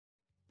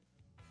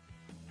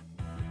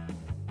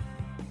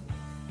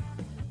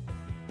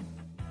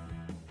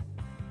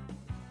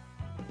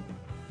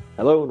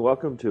Hello and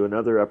welcome to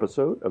another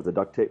episode of the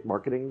Duct Tape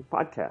Marketing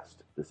Podcast.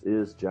 This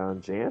is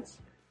Jantsch,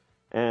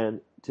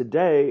 and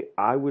today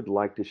I would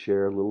like to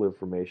share a little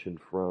information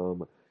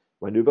from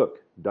my new book,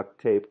 Duct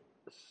Tape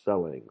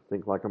Selling.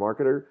 Think like a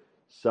marketer,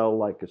 sell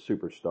like a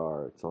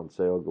superstar. It's on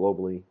sale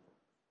globally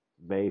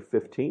May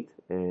 15th,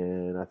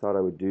 and I thought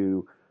I would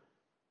do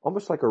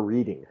almost like a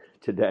reading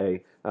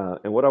today.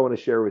 And what I want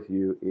to share with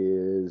you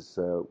is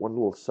one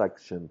little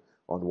section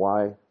on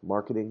why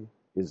marketing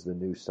is the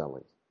new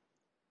selling.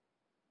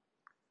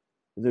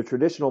 In the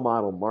traditional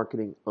model,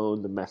 marketing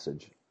owned the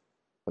message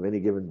of any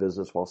given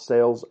business while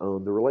sales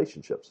owned the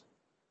relationships.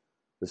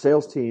 The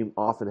sales team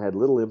often had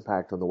little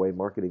impact on the way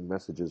marketing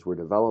messages were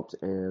developed,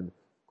 and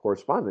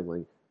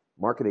correspondingly,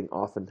 marketing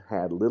often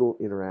had little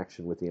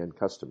interaction with the end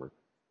customer.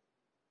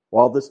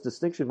 While this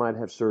distinction might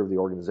have served the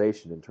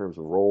organization in terms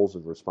of roles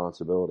and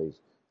responsibilities,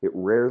 it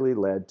rarely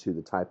led to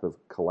the type of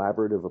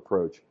collaborative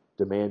approach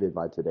demanded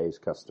by today's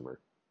customer.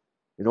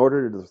 In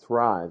order to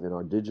thrive in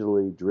our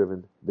digitally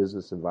driven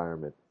business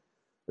environment,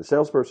 the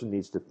salesperson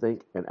needs to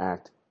think and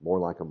act more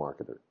like a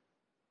marketer.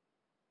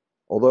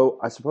 Although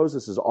I suppose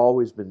this has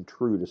always been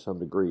true to some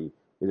degree,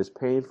 it is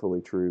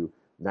painfully true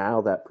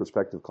now that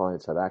prospective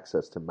clients have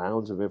access to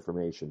mounds of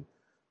information,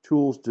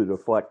 tools to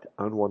deflect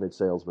unwanted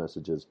sales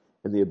messages,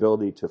 and the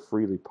ability to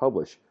freely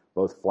publish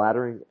both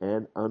flattering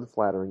and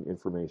unflattering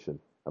information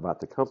about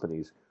the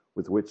companies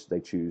with which they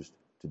choose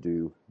to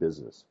do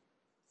business.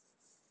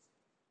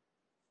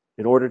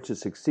 In order to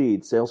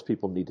succeed,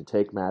 salespeople need to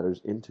take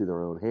matters into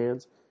their own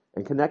hands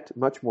and connect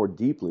much more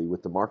deeply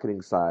with the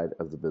marketing side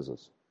of the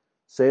business.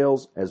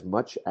 Sales, as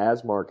much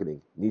as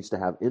marketing, needs to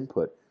have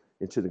input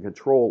into the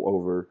control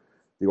over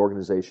the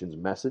organization's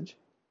message.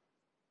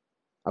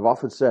 I've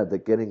often said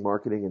that getting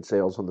marketing and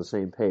sales on the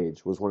same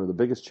page was one of the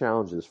biggest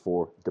challenges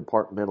for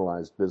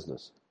departmentalized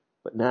business,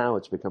 but now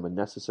it's become a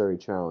necessary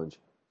challenge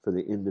for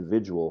the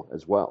individual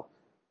as well.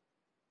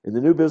 In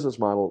the new business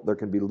model, there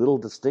can be little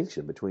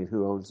distinction between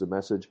who owns the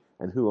message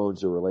and who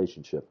owns the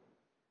relationship.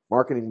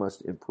 Marketing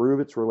must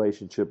improve its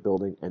relationship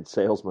building, and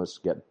sales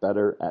must get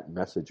better at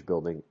message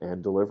building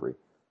and delivery.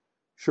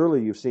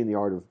 Surely you've seen the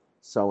art of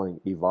selling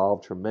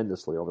evolve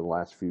tremendously over the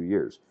last few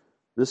years.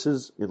 This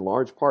is in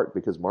large part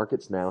because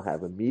markets now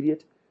have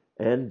immediate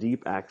and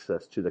deep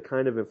access to the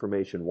kind of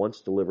information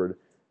once delivered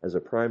as a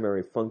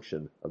primary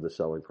function of the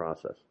selling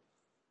process.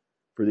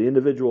 For the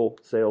individual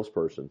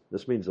salesperson,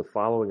 this means the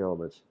following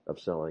elements of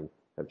selling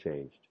have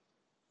changed.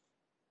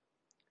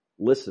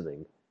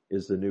 Listening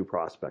is the new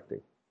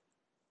prospecting.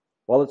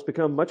 While it's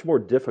become much more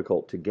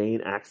difficult to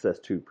gain access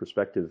to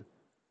prospective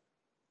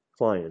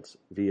clients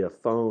via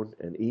phone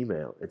and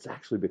email, it's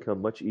actually become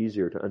much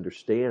easier to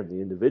understand the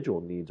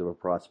individual needs of a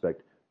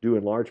prospect due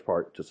in large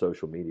part to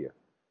social media.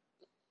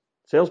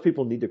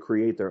 Salespeople need to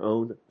create their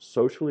own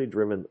socially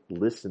driven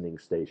listening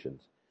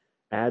stations,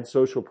 add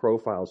social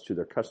profiles to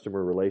their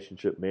customer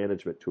relationship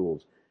management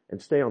tools,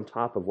 and stay on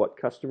top of what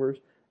customers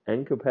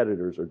and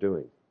competitors are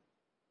doing.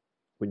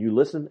 When you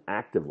listen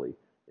actively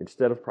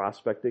instead of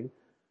prospecting,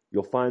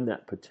 you'll find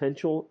that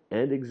potential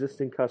and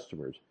existing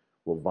customers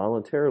will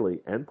voluntarily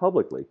and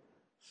publicly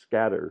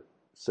scatter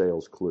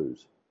sales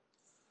clues.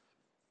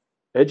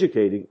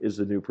 Educating is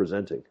the new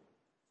presenting.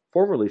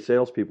 Formerly,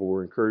 salespeople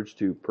were encouraged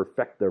to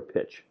perfect their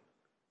pitch.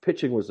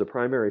 Pitching was the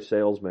primary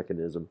sales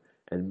mechanism,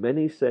 and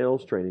many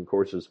sales training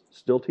courses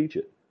still teach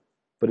it.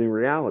 But in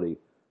reality,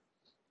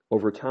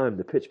 over time,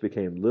 the pitch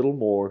became little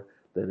more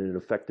than an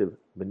effective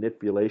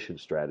manipulation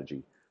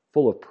strategy,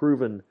 full of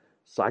proven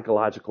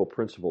psychological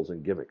principles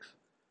and gimmicks.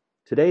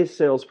 Today's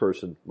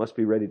salesperson must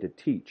be ready to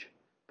teach,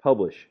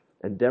 publish,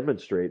 and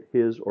demonstrate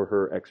his or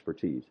her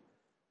expertise.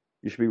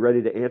 You should be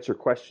ready to answer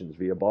questions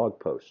via blog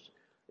posts,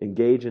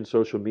 engage in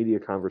social media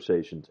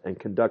conversations, and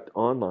conduct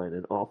online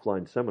and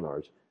offline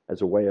seminars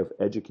as a way of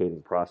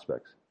educating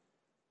prospects.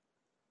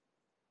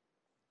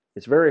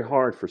 It's very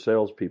hard for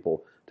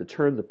salespeople to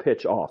turn the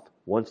pitch off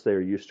once they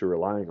are used to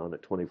relying on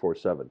it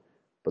 24/7,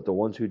 but the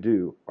ones who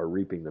do are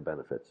reaping the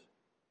benefits.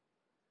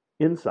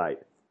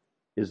 Insight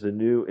is the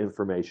new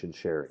information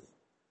sharing.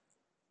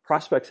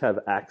 Prospects have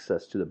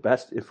access to the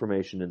best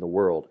information in the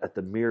world at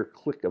the mere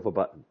click of a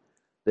button.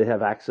 They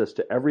have access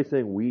to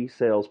everything we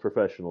sales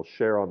professionals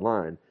share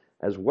online,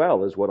 as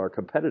well as what our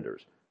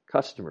competitors,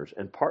 customers,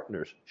 and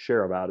partners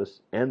share about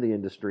us and the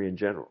industry in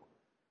general.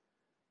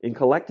 In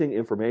collecting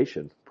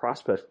information,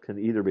 prospects can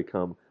either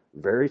become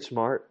very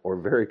smart or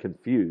very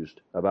confused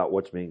about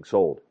what's being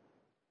sold.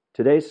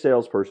 Today's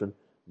salesperson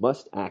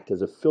must act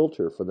as a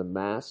filter for the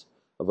mass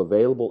of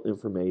available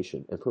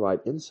information and provide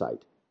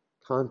insight,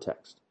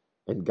 context,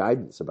 and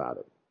guidance about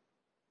it.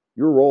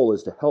 Your role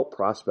is to help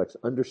prospects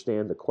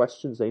understand the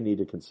questions they need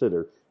to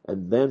consider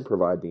and then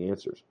provide the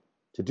answers.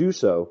 To do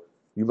so,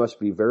 you must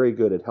be very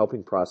good at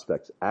helping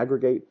prospects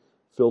aggregate,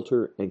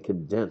 filter, and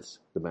condense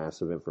the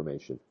mass of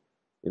information.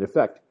 In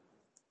effect,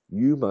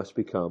 you must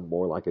become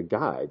more like a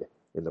guide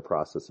in the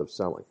process of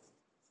selling.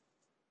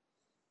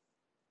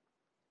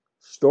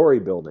 Story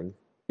building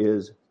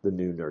is the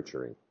new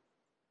nurturing.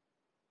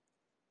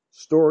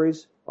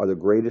 Stories are the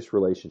greatest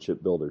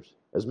relationship builders.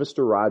 As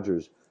Mr.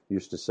 Rogers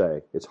used to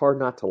say, it's hard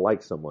not to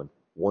like someone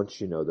once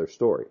you know their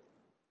story.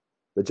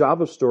 The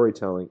job of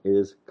storytelling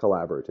is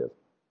collaborative.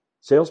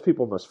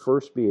 Salespeople must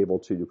first be able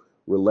to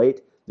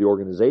relate the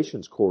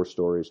organization's core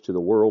stories to the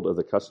world of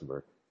the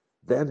customer,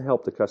 then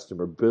help the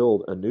customer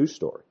build a new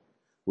story,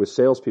 with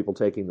salespeople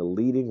taking the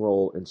leading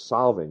role in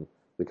solving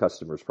the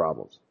customer's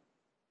problems.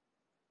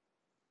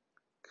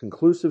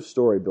 Conclusive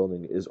story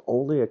building is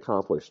only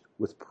accomplished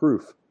with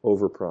proof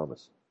over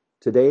promise.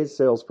 Today's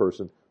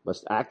salesperson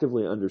must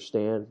actively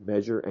understand,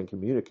 measure, and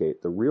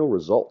communicate the real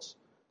results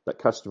that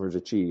customers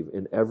achieve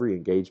in every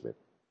engagement.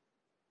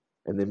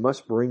 And they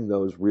must bring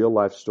those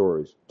real-life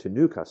stories to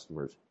new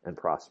customers and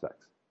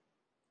prospects.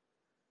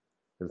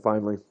 And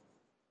finally,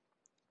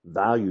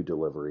 value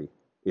delivery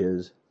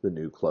is the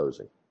new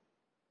closing.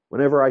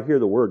 Whenever I hear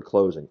the word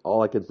closing,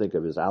 all I can think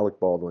of is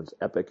Alec Baldwin's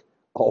epic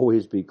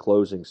Always Be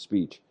Closing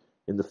speech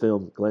in the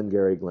film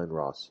Glengarry Glen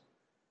Ross.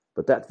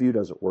 But that view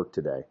doesn't work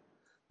today.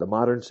 The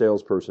modern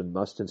salesperson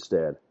must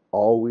instead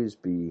always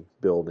be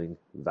building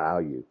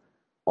value,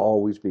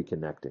 always be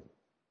connecting.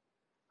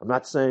 I'm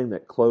not saying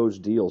that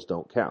closed deals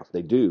don't count.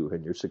 They do,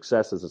 and your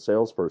success as a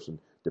salesperson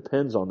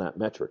depends on that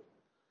metric.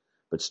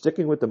 But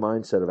sticking with the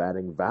mindset of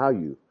adding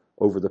value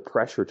over the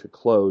pressure to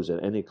close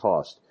at any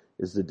cost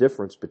is the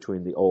difference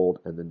between the old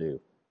and the new.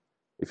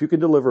 If you can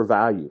deliver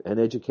value and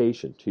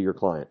education to your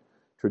client,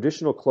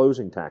 traditional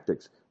closing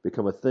tactics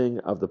become a thing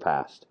of the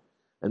past.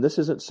 And this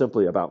isn't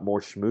simply about more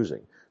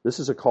schmoozing. This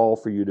is a call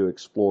for you to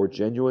explore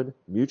genuine,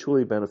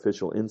 mutually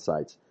beneficial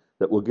insights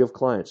that will give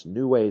clients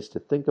new ways to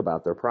think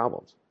about their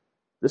problems.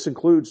 This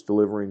includes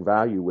delivering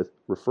value with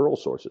referral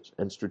sources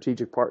and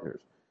strategic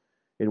partners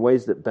in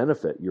ways that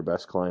benefit your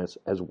best clients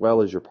as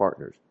well as your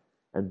partners,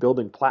 and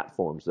building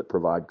platforms that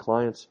provide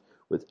clients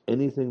with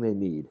anything they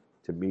need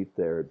to meet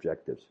their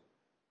objectives.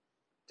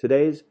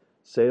 Today's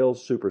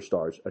sales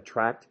superstars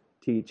attract,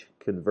 teach,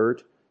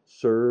 convert,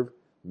 serve,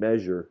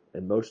 measure,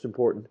 and most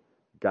important,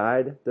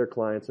 guide their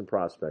clients and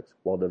prospects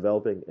while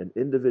developing an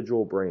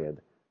individual brand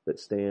that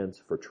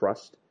stands for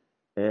trust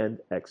and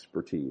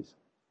expertise.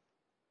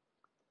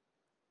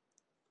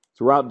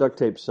 Throughout Duct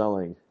Tape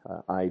Selling,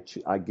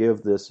 I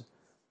give this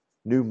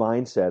new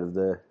mindset of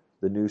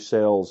the new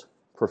sales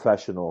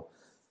professional.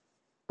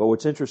 But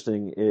what's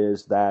interesting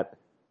is that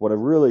what I've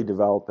really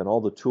developed and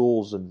all the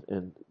tools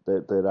and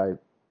that I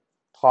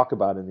talk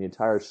about in the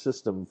entire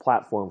system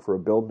platform for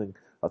building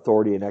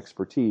authority and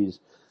expertise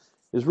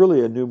is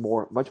really a new,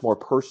 much more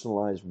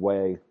personalized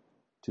way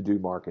to do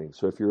marketing.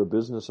 So if you're a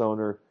business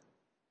owner,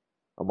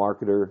 a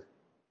marketer,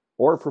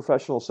 or a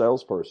professional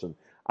salesperson,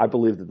 I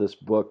believe that this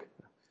book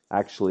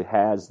actually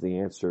has the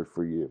answer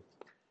for you.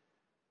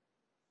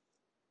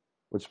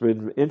 What's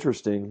been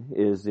interesting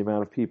is the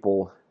amount of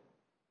people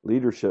in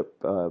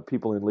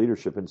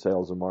leadership in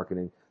sales and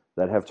marketing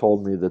that have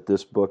told me that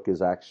this book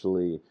is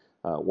actually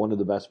one of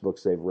the best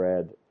books they've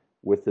read,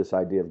 with this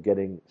idea of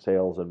getting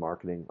sales and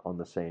marketing on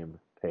the same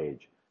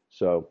page.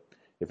 So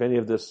if any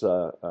of this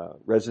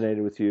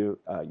resonated with you,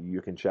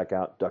 you can check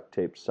out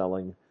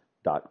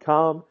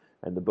ducttapeselling.com,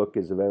 and the book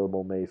is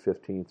available May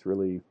 15th,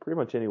 really pretty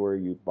much anywhere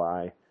you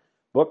buy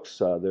books.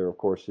 There, of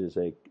course, is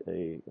a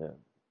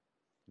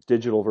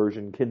digital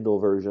version, Kindle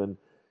version,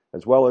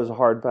 as well as a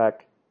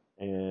hardback,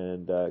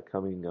 and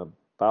coming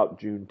about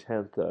June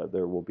 10th,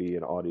 there will be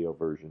an audio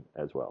version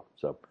as well.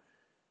 So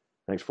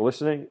thanks for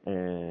listening,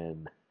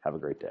 and have a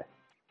great day.